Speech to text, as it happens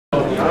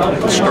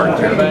Start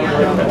there.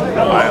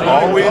 I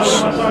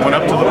always went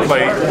up to the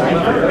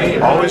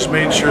plate, always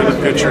made sure the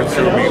pitcher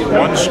threw me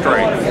one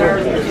strike,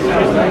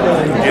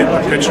 get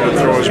the pitcher to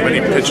throw as many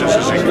pitches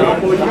as he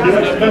could. You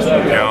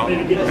know?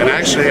 And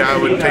actually I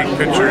would take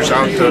pitchers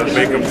out to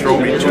make them throw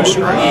me two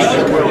strikes.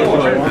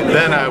 And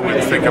then I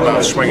would think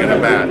about swinging a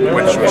bat,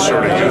 which was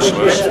sort of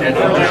useless. You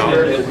know?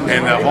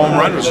 And the home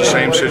run was the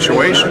same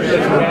situation.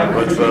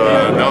 With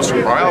Nelson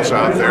Briles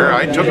out there,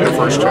 I took the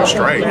first two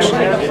strikes,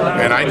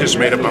 and I just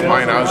made up my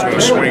mind I was going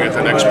to swing at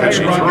the next pitch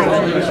he threw.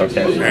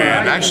 Okay.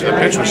 And actually the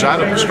pitch was out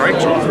of the strike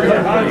zone.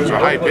 It was a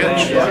high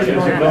pitch.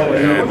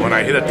 And when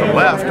I hit it to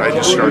left, I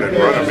just started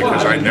running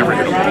because I never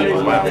hit a ball to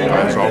left.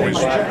 I was always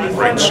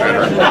right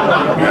center, you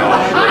know,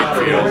 right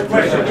field.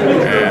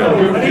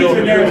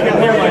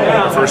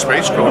 And first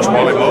base coach,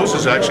 Wally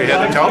Moses, actually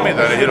had to tell me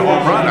that I hit a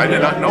home run. I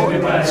did not know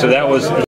it. So that was